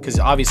stick, because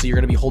obviously you're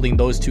going to be holding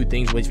those two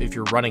things if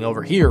you're running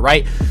over here,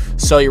 right?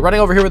 So you're running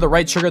over here with the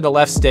right trigger and the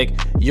left stick.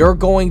 You're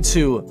going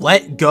to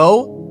let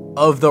go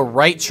of the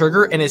right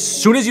trigger, and as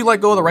soon as you let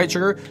go of the right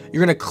trigger,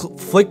 you're going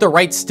to flick the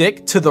right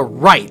stick to the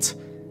right,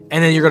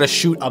 and then you're going to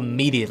shoot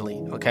immediately.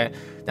 Okay,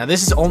 now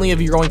this is only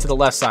if you're going to the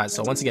left side.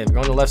 So once again, if you're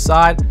going to the left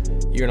side,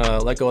 you're going to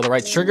let go of the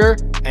right trigger,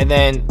 and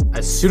then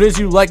as soon as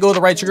you let go of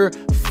the right trigger,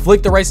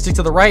 flick the right stick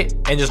to the right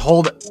and just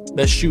hold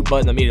the shoot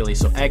button immediately.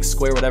 So X,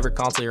 square, whatever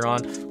console you're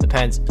on,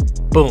 depends.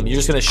 Boom, you're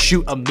just going to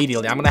shoot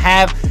immediately. I'm going to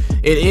have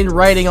it in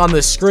writing on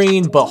the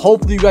screen, but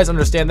hopefully you guys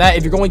understand that.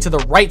 If you're going to the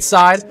right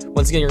side,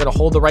 once again, you're going to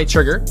hold the right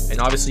trigger, and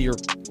obviously you're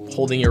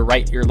holding your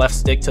left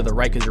stick to the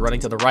right because you're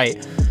running to the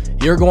right.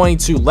 You're going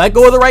to let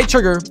go of the right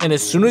trigger, and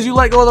as soon as you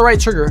let go of the right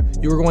trigger,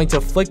 you're going to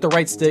flick the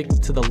right stick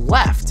to the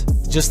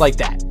left, just like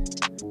that.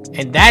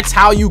 And that's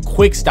how you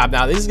quick stop.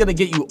 Now this is going to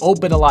get you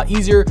open a lot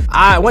easier.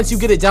 Once you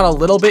get it down a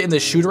little bit in the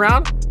shoot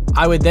around,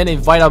 I would then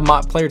invite a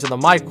player to the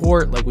my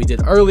court like we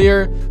did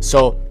earlier.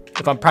 So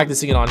if I'm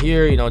practicing it on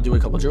here, you know, do a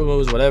couple dribble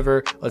moves,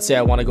 whatever. Let's say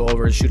I want to go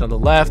over and shoot on the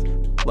left,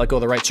 let go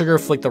of the right trigger,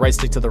 flick the right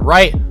stick to the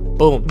right,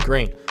 boom,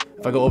 green.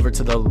 If I go over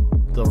to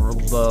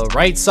the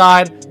right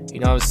side,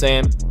 you know what I'm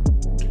saying,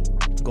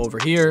 go over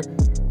here,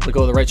 let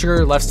go of the right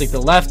trigger, left stick to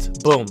the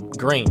left, boom,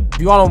 green. If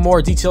you want a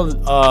more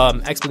detailed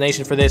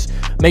explanation for this,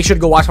 make sure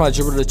to go watch my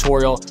dribble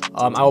tutorial.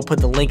 I will put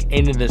the link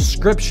in the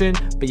description.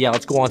 But yeah,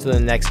 let's go on to the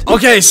next.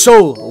 Okay,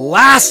 so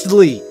last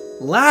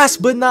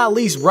but not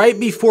least, right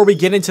before we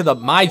get into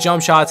my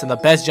jump shots and the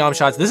best jump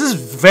shots, this is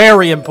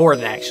very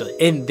important actually,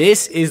 and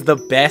this is the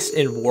best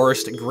and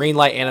worst green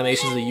light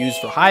animations to use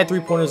for high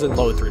three-pointers and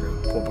low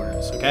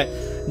three-pointers.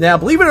 Okay, now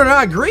believe it or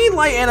not, green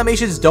light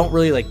animations don't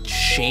really like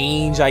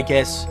change, I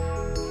guess,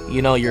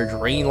 you know, your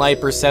green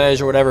light percentage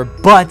or whatever,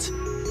 but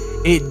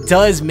it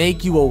does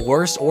make you a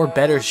worse or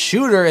better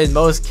shooter in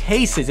most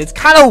cases. It's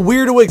kind of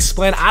weird to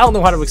explain. I don't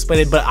know how to explain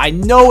it, but I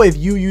know if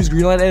you use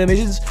green light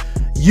animations,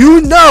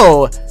 you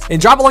know,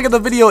 and drop a like in the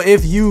video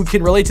if you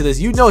can relate to this.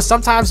 You know,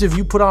 sometimes if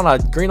you put on a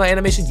green light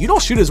animation, you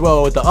don't shoot as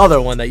well with the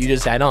other one that you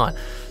just had on.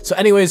 So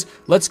anyways,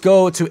 let's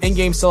go to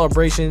in-game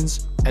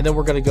celebrations, and then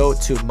we're gonna go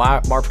to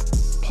my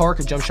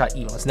park jump shot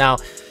emotes. Now,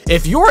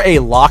 if you're a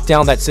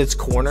lockdown that sits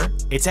corner,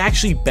 it's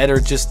actually better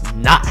just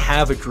not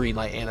have a green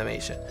light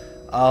animation.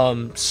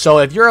 So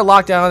if you're a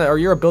lockdown or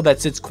you're a build that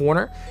sits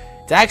corner,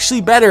 it's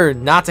actually better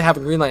not to have a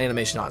green light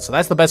animation on. So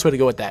that's the best way to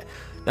go with that.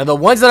 Now, the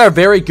ones that are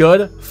very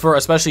good for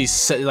especially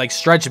like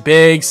stretch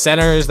big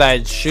centers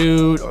that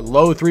shoot or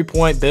low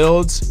 3-point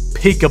builds,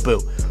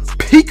 peekaboo.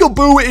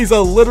 Peekaboo is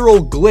a literal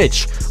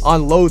glitch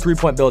on low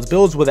 3-point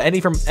builds with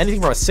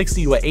anything from a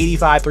 60 to an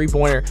 85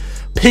 3-pointer.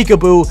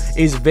 Peekaboo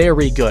is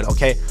very good.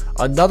 Okay,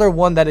 another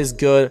one that is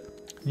good,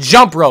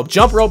 jump rope.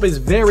 Jump rope is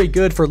very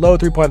good for low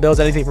 3-point builds,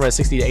 anything from a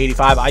 60 to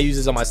 85. I use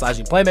this on my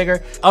slashing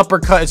playmaker.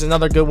 Uppercut is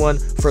another good one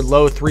for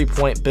low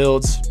 3-point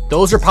builds.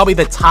 Those are probably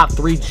the top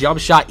 3 jump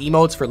shot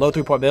emotes for low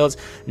 3-point builds.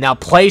 Now,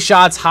 play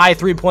shots, high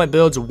 3-point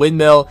builds,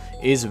 windmill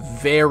is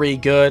very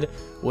good.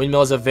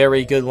 Windmill is a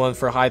very good one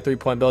for high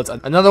 3-point builds.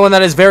 Another one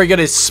that is very good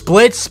is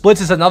splits.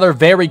 Splits is another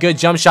very good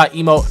jump shot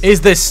emote.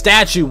 Is the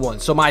statue one.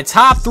 So my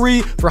top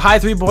 3 for high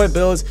 3-point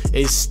builds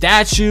is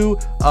statue,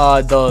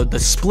 the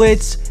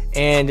splits,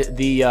 and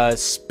the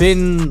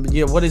spin.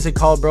 You know, what is it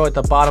called, bro? At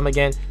the bottom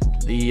again,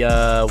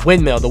 the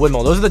windmill. The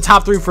windmill. Those are the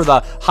top 3 for the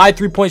high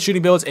 3-point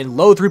shooting builds and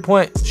low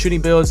 3-point shooting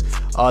builds.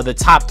 The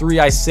top 3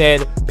 I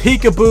said: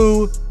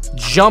 peekaboo,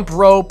 jump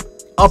rope,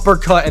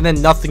 uppercut, and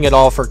then nothing at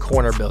all for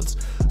corner builds.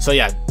 So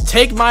yeah,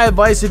 take my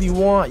advice if you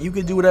want. You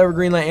can do whatever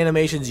green light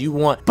animations you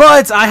want,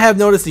 but I have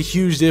noticed a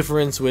huge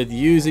difference with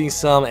using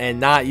some and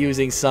not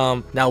using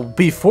some. Now,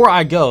 before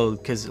I go,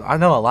 because I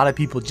know a lot of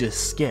people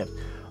just skip,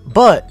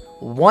 but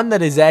one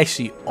that is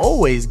actually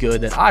always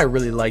good that I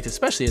really liked,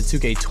 especially in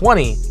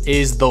 2K20,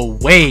 is the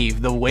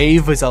wave. The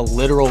wave is a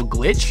literal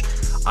glitch.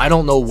 I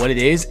don't know what it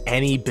is.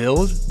 Any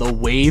build, the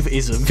wave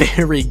is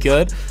very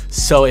good.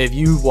 So if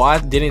you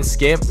didn't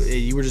skip,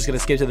 you were just gonna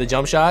skip to the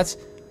jump shots,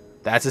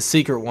 that's a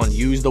secret one.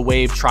 Use the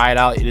wave, try it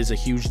out. It is a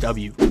huge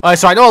W. All right,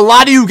 so I know a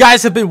lot of you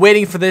guys have been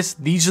waiting for this.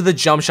 These are the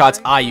jump shots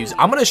I use.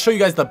 I'm gonna show you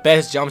guys the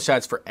best jump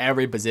shots for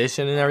every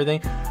position and everything,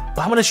 but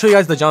I'm gonna show you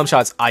guys the jump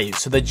shots I use.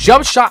 So the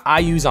jump shot I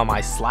use on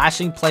my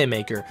slashing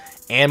playmaker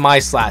and my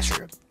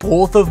slasher,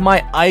 both of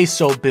my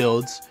ISO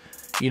builds,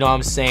 you know what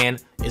I'm saying,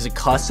 is a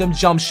custom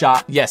jump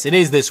shot. Yes, it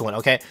is this one,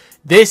 okay?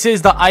 This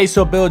is the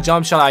ISO build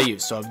jump shot I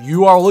use. So if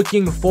you are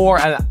looking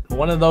for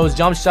one of those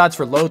jump shots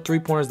for low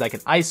 3-pointers that can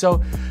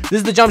ISO, this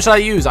is the jump shot I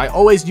use. I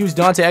always use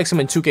Dante Exum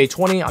in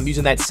 2K20. I'm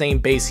using that same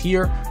base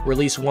here.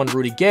 Release 1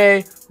 Rudy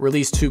Gay,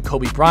 release 2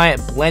 Kobe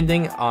Bryant,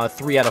 blending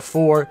 3 out of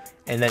 4,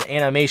 and then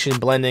animation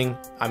blending,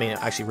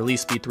 actually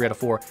release speed 3 out of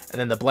 4,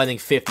 and then the blending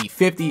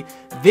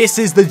 50-50. This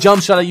is the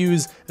jump shot I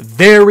use.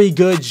 Very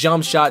good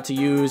jump shot to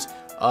use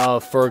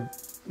for,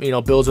 you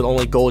know, builds with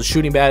only gold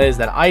shooting badges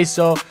that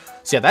ISO.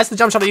 So yeah, that's the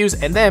jump shot I use.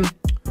 And then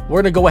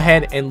we're gonna go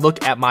ahead and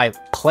look at my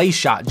play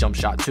shot jump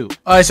shot too.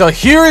 All right, so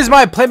here is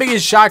my playmaking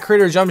shot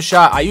creator jump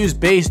shot. I use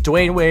base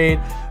Dwayne Wade,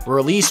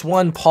 release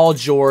 1 Paul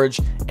George,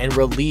 and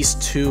release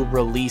 2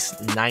 release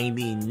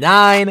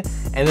 99.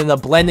 And then the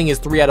blending is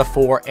 3 out of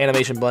 4,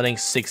 animation blending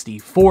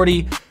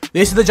 60-40.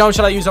 This is the jump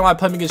shot I use on my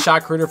playmaking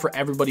shot creator for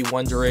everybody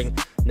wondering.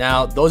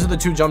 Now, those are the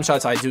 2 jump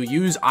shots I do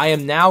use. I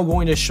am now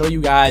going to show you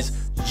guys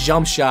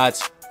jump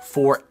shots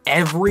for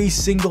every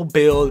single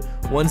build,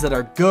 ones that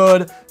are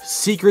good,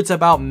 secrets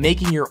about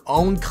making your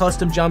own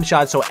custom jump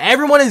shot. So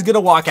everyone is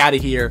gonna walk out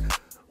of here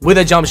with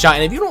a jump shot.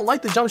 And if you don't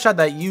like the jump shot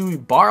that you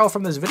borrow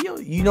from this video,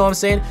 you know what I'm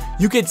saying,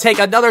 you can take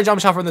another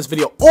jump shot from this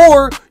video,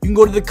 or you can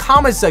go to the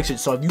comment section.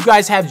 So if you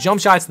guys have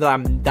jump shots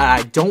that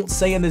I don't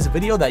say in this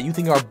video that you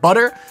think are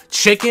butter,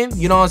 chicken,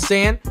 you know what I'm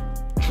saying,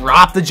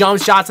 drop the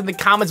jump shots in the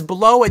comments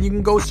below, and you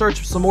can go search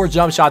for some more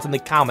jump shots in the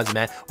comments,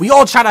 man. We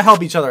all try to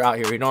help each other out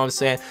here, you know what I'm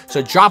saying?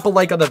 So drop a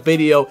like on the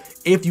video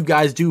if you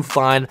guys do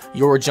find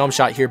your jump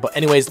shot here. But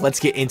anyways, let's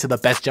get into the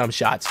best jump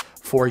shots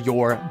for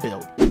your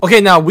build.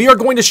 Okay, now we are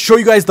going to show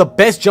you guys the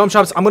best jump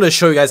shots. I'm going to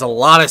show you guys a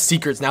lot of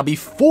secrets. Now,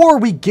 before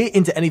we get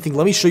into anything,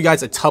 let me show you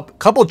guys a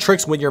couple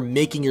tricks when you're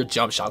making your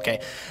jump shot,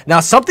 okay? Now,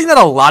 something that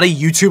a lot of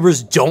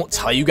YouTubers don't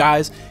tell you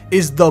guys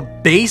is the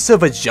base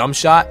of a jump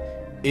shot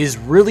is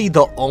really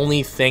the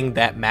only thing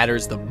that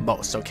matters the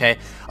most, okay?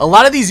 A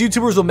lot of these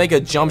YouTubers will make a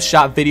jump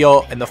shot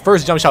video, and the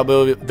first jump shot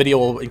video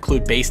will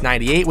include base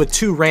 98 with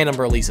 2 random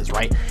releases,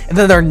 right? And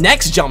then their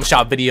next jump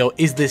shot video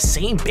is the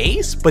same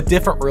base, but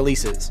different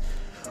releases.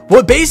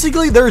 What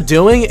basically they're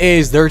doing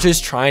is they're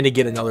just trying to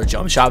get another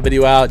jump shot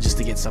video out, just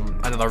to get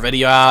another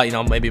video out, you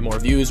know, maybe more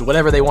views,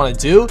 whatever they want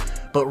to do.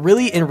 But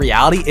really, in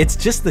reality, it's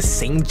just the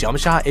same jump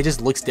shot. It just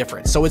looks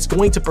different. So it's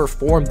going to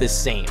perform the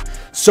same.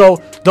 So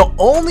the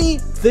only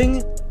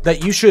thing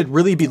that you should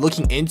really be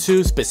looking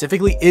into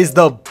specifically is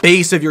the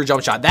base of your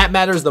jump shot. That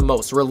matters the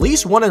most.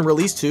 Release 1 and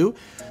release 2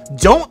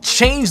 don't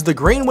change the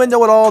green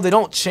window at all. They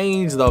don't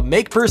change the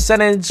make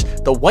percentage,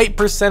 the white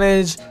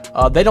percentage.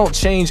 They don't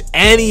change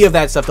any of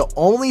that stuff. The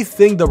only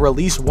thing the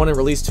release 1 and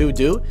release 2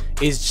 do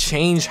is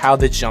change how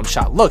the jump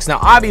shot looks. Now,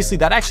 obviously,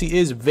 that actually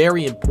is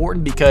very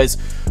important because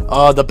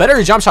the better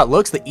your jump shot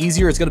looks, the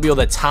easier it's going to be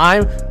able to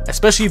time,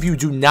 especially if you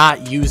do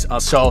not use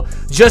a. So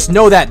just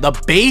know that the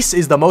base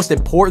is the most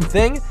important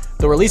thing.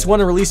 The release 1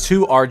 and release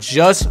 2 are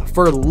just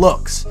for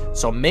looks.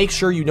 So make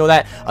sure you know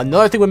that.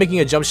 Another thing when making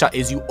a jump shot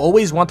is you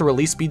always want the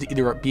release speed to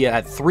either be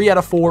at 3 out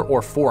of 4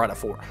 or 4 out of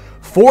 4.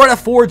 4 out of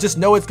 4, just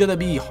know it's going to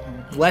be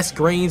less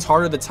grains,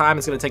 harder the time.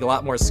 It's going to take a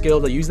lot more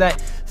skill to use that.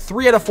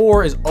 3 out of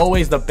 4 is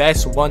always the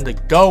best one to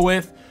go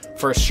with,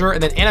 for sure.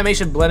 And then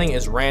animation blending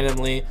is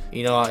randomly,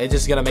 you know, it's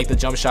just gonna make the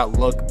jump shot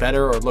look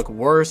better or look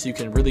worse. You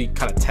can really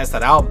kind of test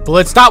that out. But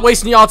let's stop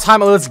wasting y'all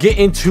time and let's get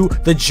into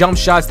the jump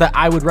shots that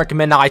I would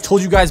recommend. Now, I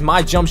told you guys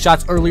my jump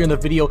shots earlier in the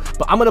video,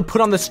 but I'm gonna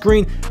put on the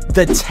screen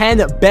the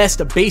 10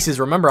 best bases.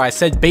 Remember, I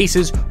said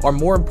bases are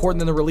more important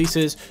than the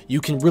releases.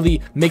 You can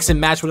really mix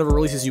and match whatever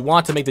releases you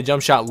want to make the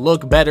jump shot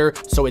look better,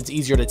 so it's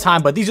easier to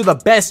time. But these are the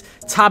best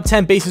top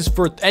 10 bases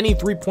for any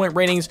 3-point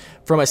ratings,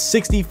 from a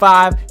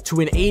 65 to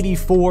an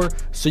 84.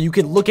 So you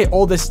can look at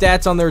all the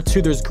stats on there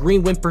too. There's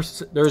green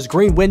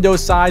window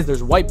size,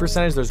 there's white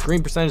percentage, there's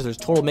green percentage, there's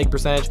total make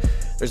percentage.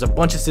 There's a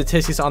bunch of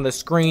statistics on the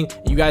screen.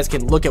 You guys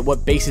can look at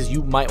what bases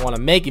you might want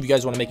to make if you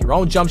guys want to make your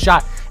own jump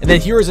shot. And then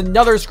here is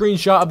another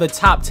screenshot of the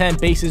top 10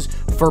 bases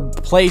for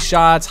play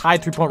shots, high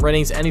 3-point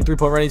ratings, any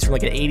 3-point ratings from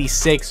like an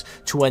 86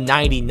 to a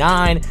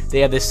 99.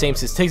 They have the same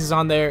statistics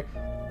on there.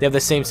 They have the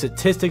same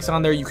statistics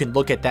on there. You can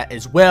look at that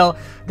as well.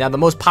 Now, the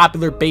most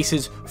popular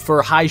bases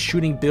for high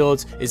shooting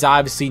builds is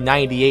obviously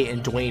 98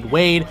 and Dwayne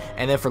Wade.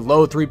 And then for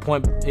low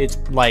 3-point, it's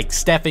like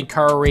Stephen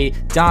Curry,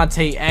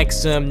 Dante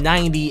Exum,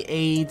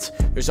 98.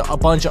 There's a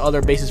bunch of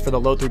other bases for the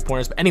low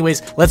 3-pointers. But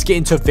anyways, let's get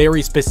into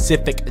very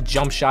specific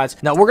jump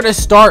shots. Now, we're going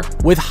to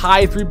start with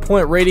high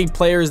 3-point rating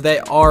players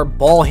that are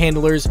ball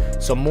handlers.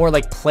 So more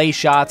like play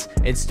shots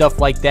and stuff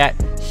like that.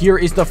 Here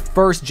is the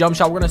first jump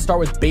shot. We're going to start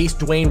with base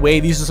Dwayne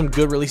Wade. These are some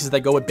good releases that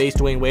go with base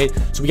Dwayne Wade.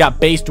 So we got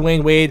base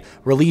Dwayne Wade,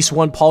 release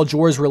 1 Paul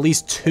George,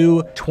 release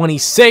 2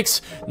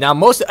 26. Now,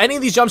 any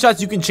of these jump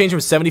shots you can change from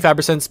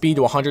 75% speed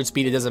to 100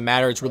 speed. It doesn't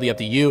matter. It's really up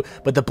to you.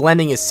 But the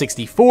blending is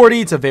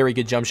 60-40. It's a very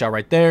good jump shot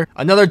right there.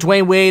 Another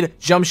Dwayne Wade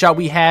jump shot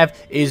we have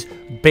is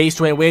base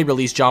Dwayne Wade,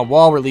 release John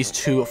Wall, release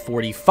 2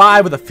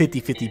 45 with a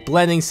 50-50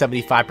 blending,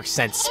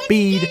 75%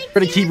 speed.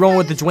 We're going to keep rolling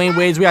with the Dwayne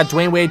Wades. We got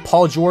Dwayne Wade,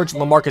 Paul George,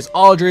 LaMarcus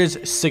Aldridge,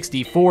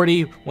 60-40.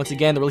 Once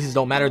again, the releases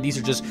don't matter. These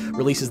are just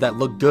releases that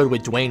look good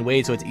with Dwayne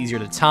Wade, so it's easier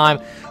to time.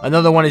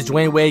 Another one is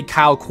Dwayne Wade,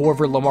 Kyle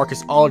Korver,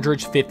 LaMarcus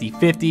Aldridge,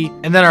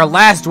 50-50. And then our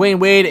last Dwayne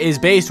Wade is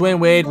base Dwayne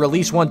Wade,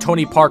 release 1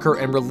 Tony Parker,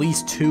 and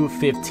release 2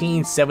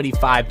 15,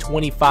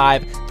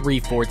 75-25,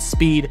 3/4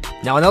 speed.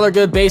 Now, another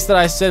good base that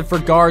I said for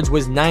guards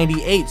was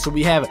 98. So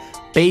we have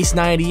base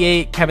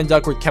 98, Kevin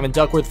Duckworth,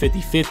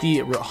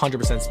 50-50,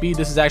 100% speed.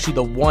 This is actually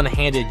the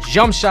one-handed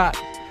jump shot.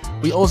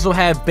 We also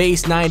have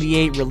base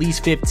 98, release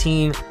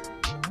 15,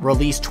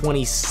 release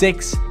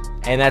 26,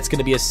 and that's going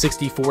to be a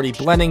 60-40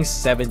 blending,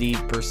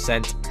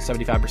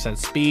 75%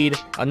 speed.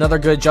 Another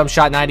good jump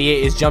shot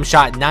 98 is jump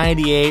shot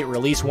 98,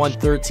 release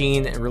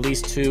 113, and release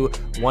 2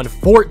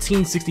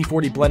 114,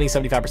 60-40 blending,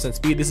 75%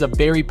 speed. This is a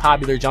very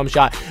popular jump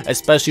shot,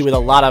 especially with a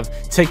lot of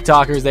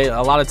TikTokers.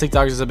 A lot of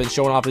TikTokers have been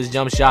showing off this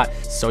jump shot.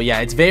 So yeah,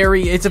 it's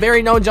a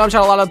very known jump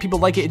shot. A lot of people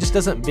like it. It just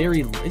doesn't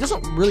really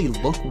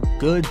look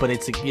good, but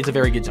it's a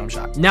very good jump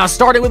shot. Now,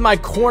 starting with my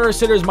corner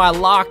sitters, my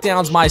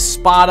lockdowns, my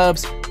spot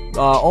ups,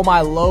 all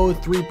my low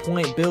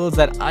 3-point builds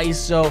that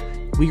ISO,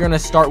 we're going to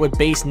start with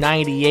base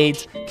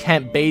 98,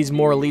 Kent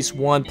Bazemore, release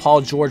 1,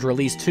 Paul George,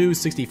 release 2,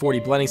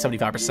 60-40 blending,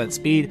 75%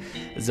 speed.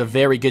 This is a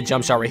very good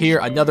jump shot right here.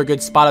 Another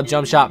good spot up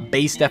jump shot,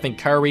 base Stephen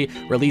Curry,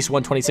 release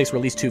 126,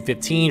 release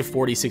 215,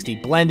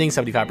 40-60 blending,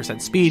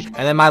 75% speed.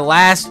 And then my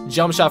last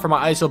jump shot for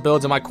my ISO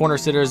builds and my corner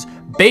sitters,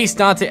 base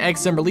Dante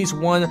Exum, release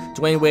 1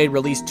 Dwayne Wade,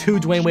 release 2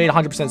 Dwayne Wade,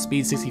 100%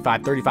 speed,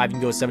 65-35. You can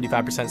go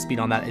 75% speed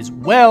on that as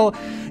well.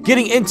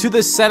 Getting into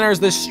the centers,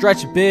 the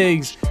stretch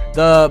bigs,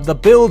 the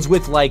builds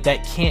with like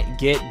that can't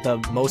get the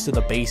most of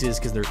the bases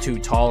because they're too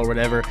tall or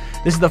whatever.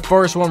 This is the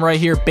first one right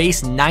here,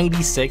 base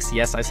 96.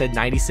 Yes, I said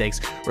 96.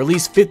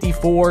 Release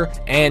 54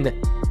 and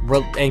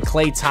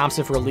Klay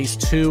Thompson for release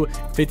 2,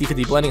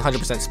 50-50 blending,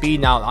 100% speed.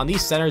 Now, on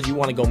these centers, you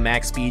want to go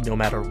max speed no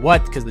matter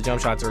what because the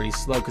jump shot's already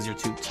slow because you're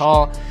too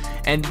tall.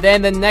 And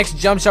then the next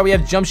jump shot, we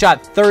have jump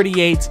shot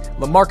 38,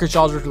 LaMarcus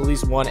Aldridge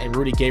release 1, and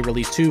Rudy Gay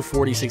release 2,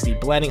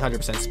 40-60 blending,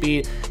 100%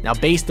 speed. Now,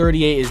 base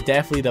 38 is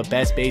definitely the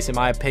best base in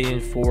my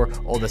opinion for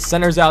all the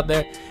centers out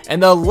there.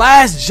 And the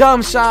last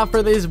jump shot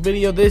for this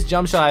video, this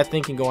jump shot I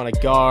think can go on a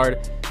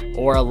guard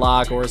or a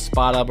lock or a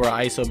spot up or an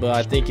ISO, but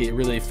I think it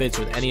really fits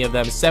with any of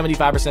them.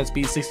 75%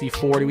 speed,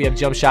 60-40. We have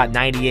jump shot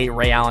 98,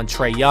 Ray Allen,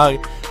 Trae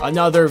Young.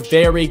 Another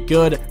very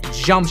good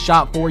jump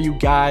shot for you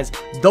guys.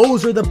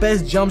 Those are the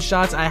best jump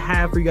shots I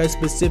have for you guys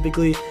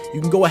specifically. You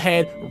can go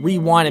ahead,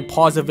 rewind and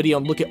pause the video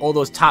and look at all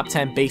those top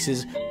 10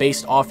 bases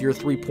based off your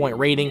 3-point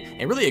rating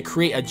and really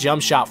create a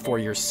jump shot for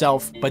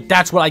yourself. But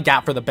that's what I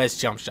got for the best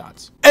jump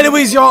shots.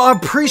 Anyways, y'all, I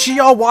appreciate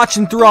y'all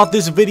watching throughout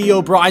this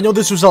video, bro. I know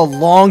this was a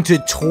long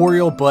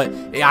tutorial, but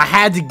I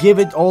had to give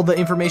it all the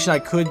information I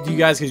could to you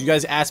guys because you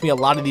guys asked me a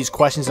lot of these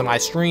questions in my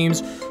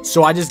streams.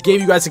 So I just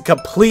gave you guys a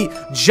complete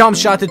jump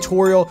shot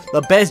tutorial,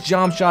 the best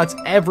jump shots,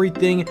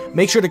 everything.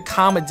 Make sure to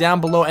comment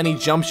down below any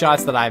jump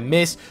shots that I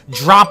missed.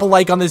 Drop a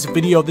like on this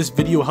video if this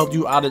video helped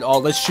you out at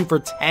all. Let's shoot for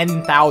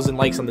 10,000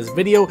 likes on this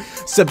video.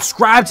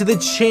 Subscribe to the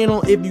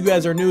channel if you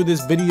guys are new.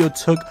 This video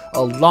took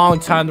a long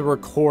time to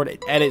record and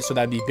edit, so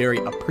that'd be very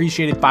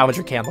appreciated.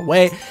 500K on the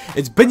way.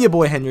 It's been your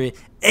boy Henry,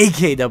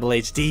 aka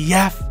DoubleH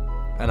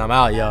DF, and I'm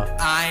out, y'all.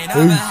 I ain't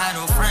never had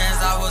no friends,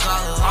 I was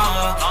all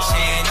alone. She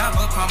ain't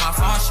never called my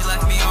phone, she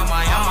left me on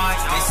my own.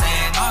 They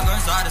saying all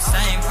girls are the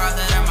same,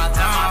 farther than my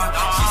thumb.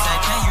 She said,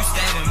 can you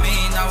stay with me?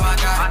 No, I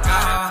gotta go.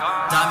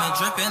 Diamond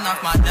dripping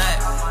off my neck,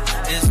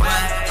 it's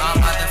wet.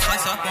 I'm about to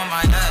flex up on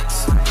my nuts.